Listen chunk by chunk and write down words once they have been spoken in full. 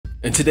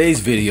In today's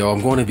video, I'm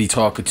going to be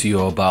talking to you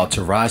about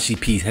Taraji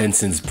P.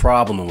 Henson's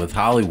problem with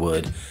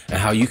Hollywood and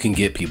how you can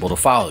get people to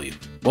follow you.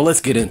 Well,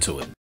 let's get into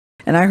it.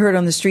 And I heard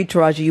on the street,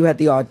 Taraji, you had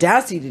the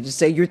audacity to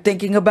say you're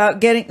thinking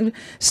about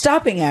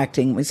stopping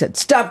acting. We said,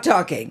 stop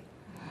talking.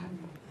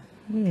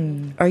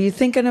 Are you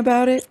thinking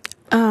about it?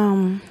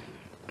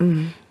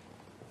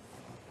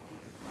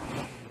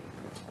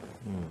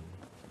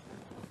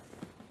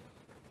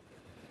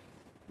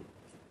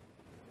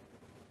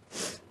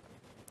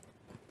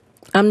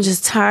 I'm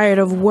just tired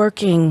of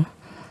working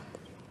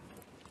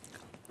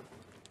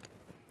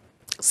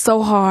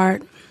so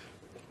hard,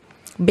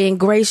 being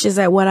gracious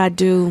at what I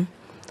do,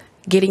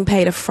 getting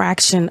paid a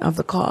fraction of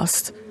the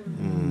cost.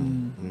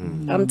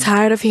 I'm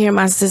tired of hearing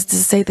my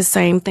sisters say the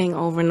same thing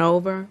over and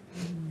over.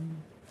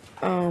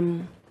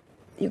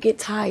 You get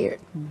tired.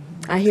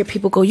 I hear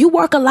people go, you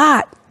work a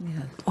lot.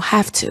 Well,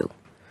 have to.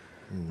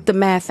 The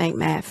math ain't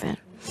mathing.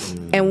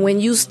 And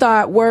when you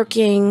start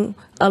working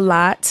a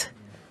lot,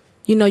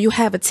 you know, you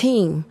have a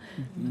team.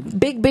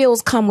 Big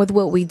bills come with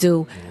what we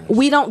do.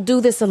 We don't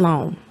do this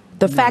alone.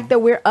 The fact that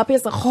we're up,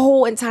 there's a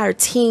whole entire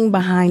team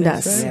behind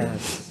us.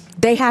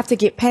 They have to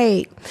get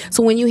paid.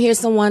 So when you hear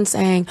someone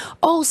saying,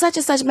 oh, such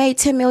and such made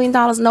 $10 million,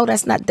 no,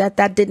 that's not,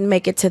 that didn't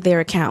make it to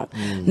their account.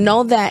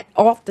 Know that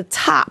off the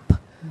top,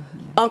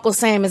 Uncle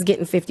Sam is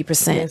getting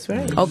 50%. That's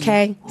right.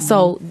 Okay?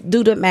 So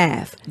do the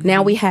math.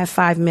 Now we have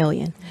 5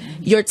 million.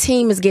 Your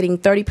team is getting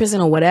 30%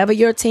 or whatever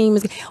your team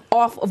is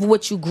off of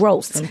what you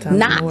grossed. Sometimes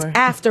not more.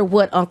 after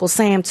what Uncle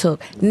Sam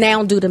took.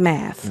 Now do the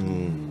math.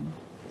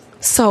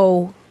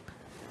 So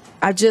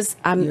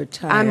I'm You're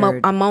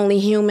tired. I'm only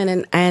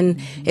human, and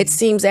it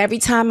seems every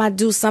time I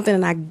do something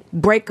and I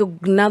break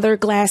another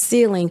glass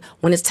ceiling,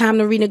 when it's time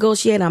to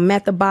renegotiate, I'm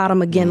at the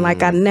bottom again,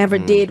 like I never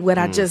did what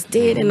I just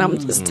did, and I'm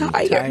just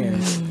tired.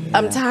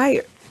 I'm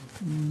tired.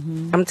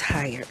 I'm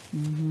tired.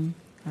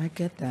 I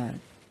get that.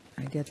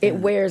 It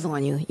wears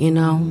on you, you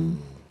know?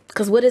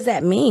 Because what does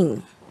that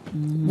mean?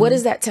 What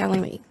is that telling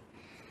me?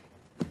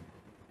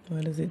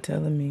 What is it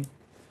telling me?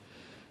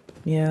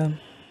 Yeah.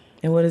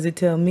 And what does it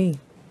tell me?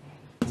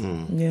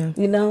 Yeah.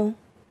 You know?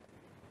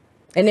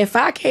 And if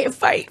I can't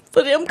fight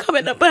for them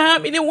coming up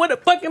behind me, then what the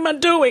fuck am I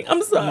doing?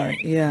 I'm sorry.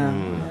 Yeah.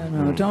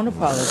 No, don't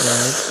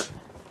apologize.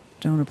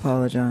 Don't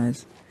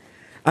apologize.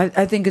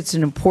 I think it's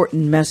an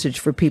important message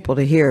for people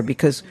to hear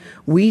because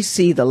we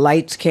see the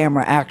lights,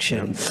 camera, action.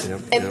 And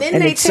then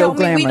And they it's so tell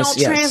me we glamorous, don't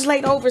yes.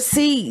 translate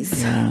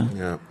overseas.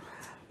 Yeah.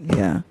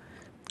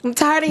 I'm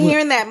tired of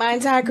hearing that my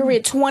entire career,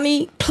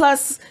 20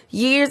 plus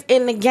years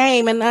in the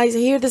game, and I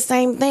hear the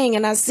same thing,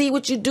 and I see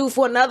what you do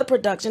for another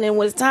production, and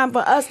when it's time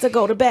for us to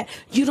go to bed,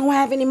 you don't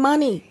have any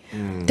money.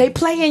 They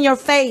play in your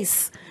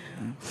face.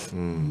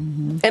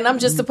 And I'm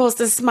just supposed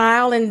to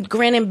smile and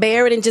grin and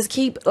bear it and just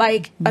keep,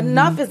 like,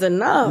 enough is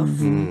enough.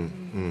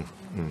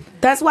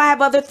 That's why I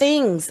have other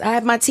things. I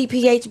have my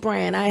TPH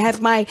brand. I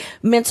have my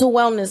mental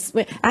wellness.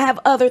 I have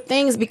other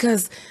things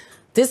because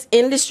this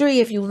industry,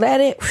 if you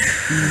let it,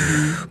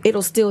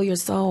 it'll steal your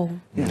soul.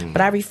 But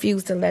I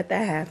refuse to let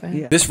that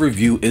happen. This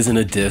review isn't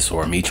a diss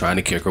or me trying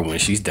to kick her when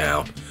she's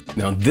down.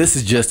 Now, this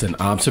is just an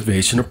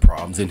observation of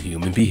problems in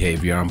human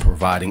behavior. I'm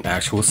providing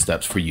actual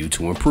steps for you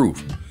to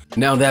improve.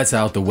 Now that's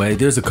out the way,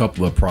 there's a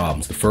couple of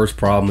problems. The first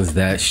problem is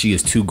that she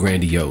is too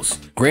grandiose.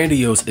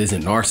 Grandiose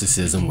isn't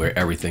narcissism where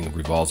everything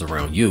revolves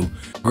around you.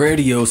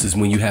 Grandiose is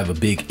when you have a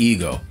big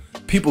ego.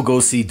 People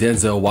go see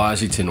Denzel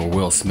Washington or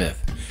Will Smith.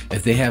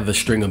 If they have a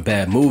string of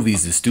bad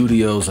movies, the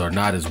studios are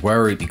not as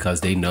worried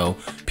because they know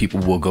people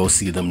will go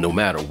see them no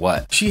matter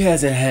what. She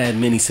hasn't had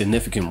many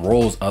significant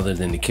roles other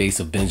than the case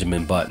of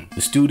Benjamin Button.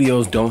 The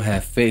studios don't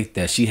have faith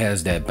that she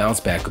has that bounce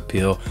back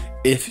appeal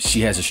if she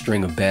has a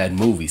string of bad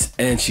movies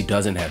and she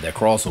doesn't have that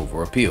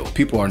crossover appeal.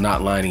 People are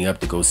not lining up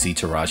to go see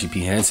Taraji P.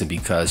 Henson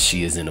because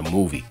she is in a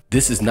movie.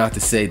 This is not to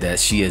say that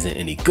she isn't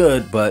any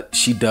good, but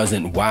she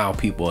doesn't wow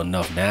people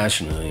enough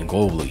nationally and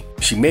globally.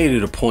 She made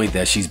it a point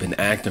that she's been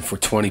acting for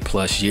 20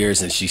 plus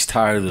years and she's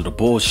tired of the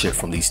bullshit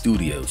from these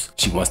studios.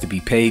 She wants to be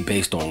paid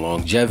based on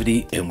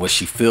longevity and what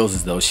she feels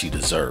as though she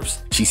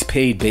deserves. She's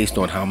paid based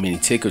on how many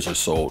tickets are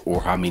sold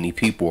or how many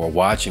people are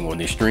watching on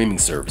their streaming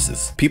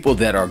services. People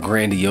that are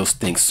grandiose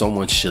think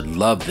someone should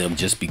love them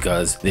just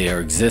because they are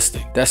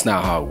existing. That's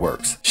not how it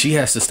works. She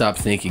has to stop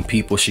thinking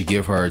people should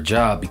give her a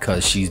job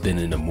because she's been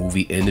in the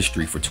movie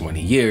industry for 20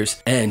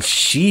 years and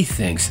she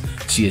thinks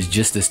she is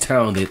just as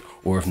talented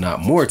or if not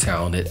more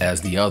talented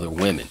as the other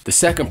women. The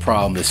second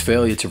problem is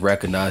failure to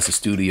recognize the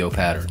studio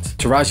patterns.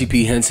 Taraji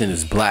P. Henson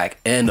is black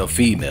and a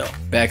female.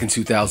 Back in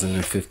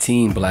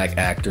 2015, black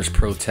actors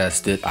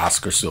protested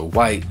Oscar So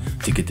White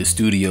to get the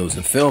studios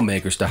and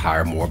filmmakers to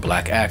hire more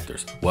black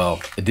actors.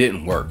 Well, it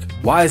didn't work.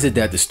 Why is it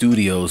that the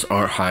studios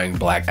aren't hiring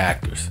black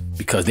actors?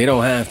 Because they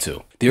don't have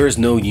to. There is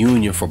no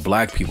union for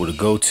black people to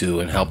go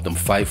to and help them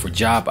fight for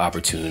job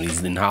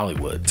opportunities in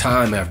Hollywood.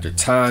 Time after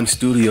time,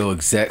 studio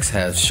execs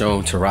have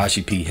shown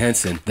Taraji P.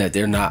 Henson that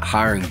they're not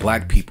hiring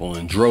black people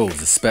in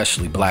droves,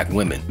 especially black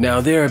women.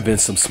 Now, there have been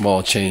some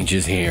small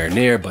changes here and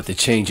there, but the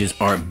changes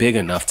aren't big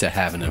enough to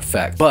have an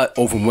effect. But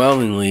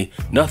overwhelmingly,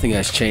 nothing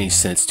has changed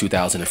since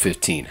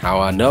 2015. How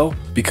I know?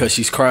 Because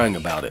she's crying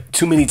about it.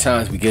 Too many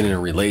times we get into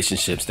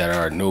relationships that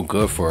are no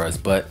good for us,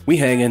 but we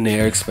hang in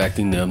there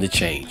expecting them to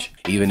change.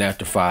 Even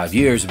after 5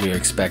 years, we are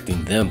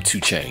expecting them to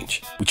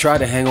change. We try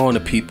to hang on to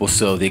people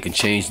so they can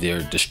change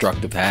their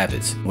destructive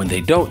habits. When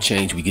they don't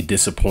change, we get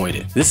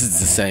disappointed. This is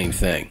the same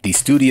thing. These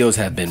studios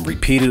have been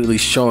repeatedly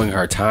showing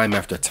her time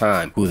after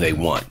time who they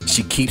want.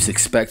 She keeps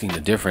expecting a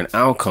different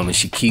outcome and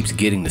she keeps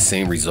getting the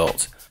same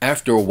results.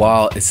 After a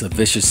while, it's a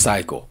vicious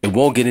cycle. It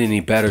won't get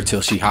any better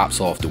till she hops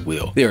off the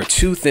wheel. There are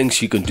two things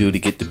she can do to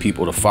get the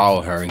people to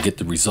follow her and get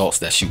the results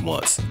that she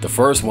wants. The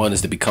first one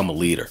is to become a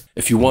leader.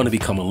 If you want to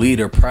become a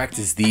leader,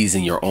 practice these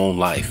in your own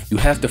life. You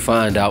have to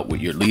find out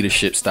what your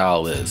leadership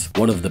style is.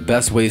 One of the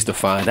best ways to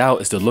find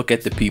out is to look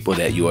at the people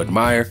that you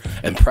admire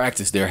and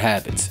practice their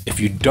habits.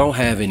 If you don't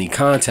have any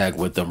contact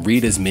with them,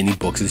 read as many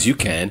books as you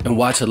can and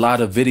watch a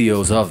lot of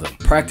videos of them.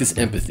 Practice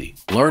empathy.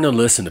 Learn to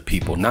listen to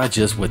people, not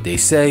just what they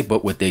say,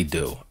 but what they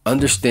do.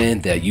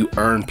 Understand that you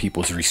earn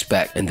people's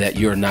respect and that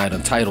you're not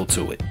entitled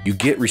to it. You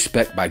get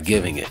respect by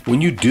giving it. When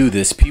you do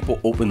this,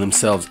 people open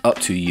themselves up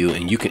to you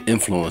and you can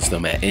influence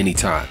them at any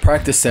time.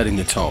 Practice setting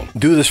the tone.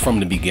 Do this from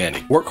the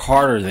beginning. Work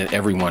harder than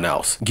everyone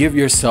else. Give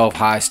yourself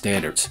high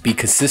standards. Be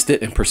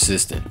consistent and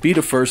persistent. Be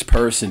the first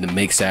person to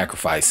make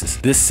sacrifices.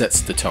 This sets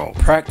the tone.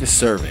 Practice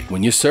serving.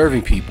 When you're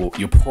serving people,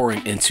 you're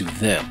pouring into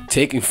them.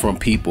 Taking from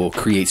people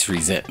creates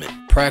resentment.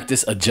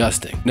 Practice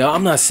adjusting. Now,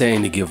 I'm not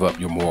saying to give up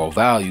your moral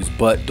values,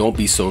 but don't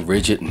be so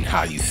rigid in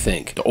how you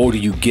think. The older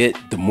you get,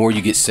 the more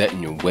you get set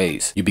in your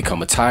ways. You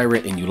become a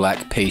tyrant and you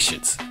lack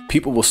patience.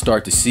 People will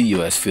start to see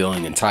you as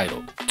feeling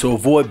entitled. To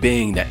avoid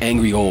being the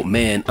angry old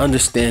man,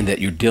 understand that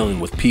you're dealing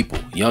with people,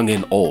 young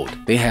and old.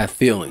 They have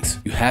feelings.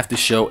 You have to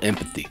show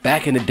empathy.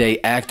 Back in the day,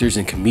 actors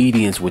and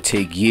comedians would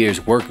take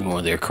years working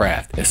on their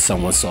craft. If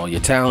someone saw your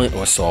talent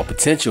or saw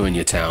potential in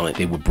your talent,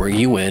 they would bring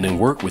you in and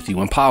work with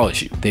you and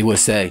polish you. They would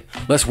say,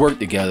 let's work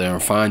together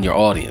and find your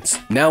audience.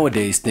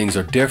 Nowadays, things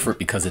are different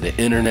because of the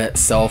internet,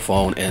 cell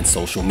phone, and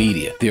social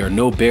media. There are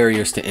no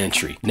barriers to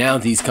entry. Now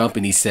these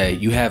companies say,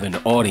 you have an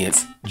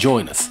audience,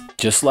 join us.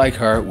 Just like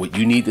her, what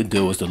you need to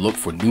do is to look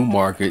for new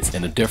markets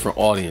and a different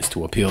audience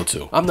to appeal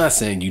to. I'm not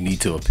saying you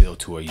need to appeal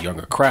to a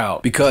younger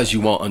crowd because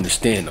you won't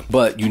understand them,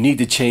 but you need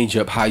to change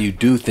up how you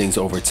do things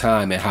over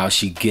time and how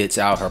she gets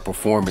out her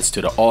performance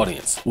to the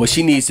audience. What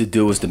she needs to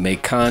do is to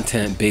make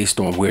content based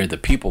on where the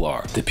people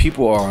are. The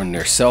people are on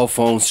their cell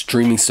phones,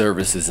 streaming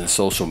services, and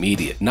social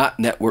media, not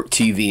network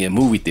TV and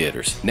movie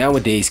theaters.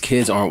 Nowadays,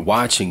 kids aren't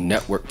watching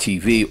network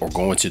TV or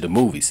going to the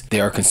movies. They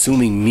are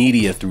consuming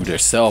media through their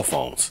cell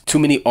phones. Too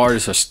many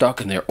artists are stuck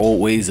in their old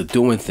ways of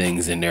doing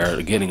things and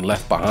they're getting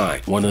left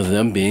behind, one of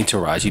them being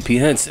Taraji P.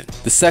 Henson.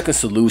 The second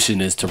solution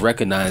is to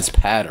recognize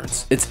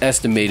patterns. It's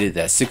estimated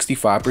that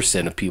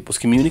 65% of people's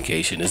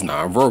communication is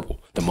nonverbal.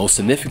 The most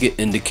significant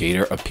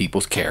indicator of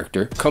people's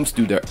character comes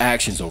through their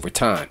actions over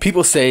time.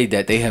 People say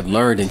that they have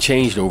learned and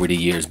changed over the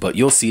years, but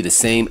you'll see the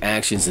same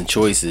actions and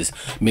choices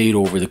made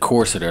over the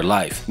course of their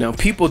life. Now,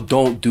 people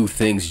don't do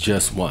things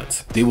just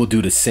once. They will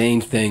do the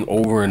same thing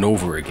over and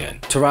over again.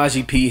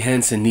 Taraji P.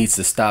 Henson needs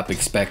to stop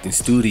expecting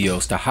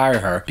studios to hire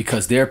her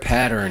because their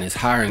pattern is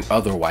hiring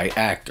other white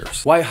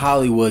actors. White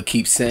Hollywood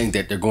keeps saying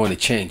that they're going to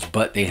change,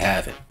 but they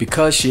haven't.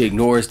 Because she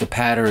ignores the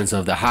patterns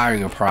of the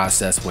hiring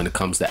process when it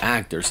comes to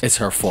actors, it's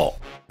her fault.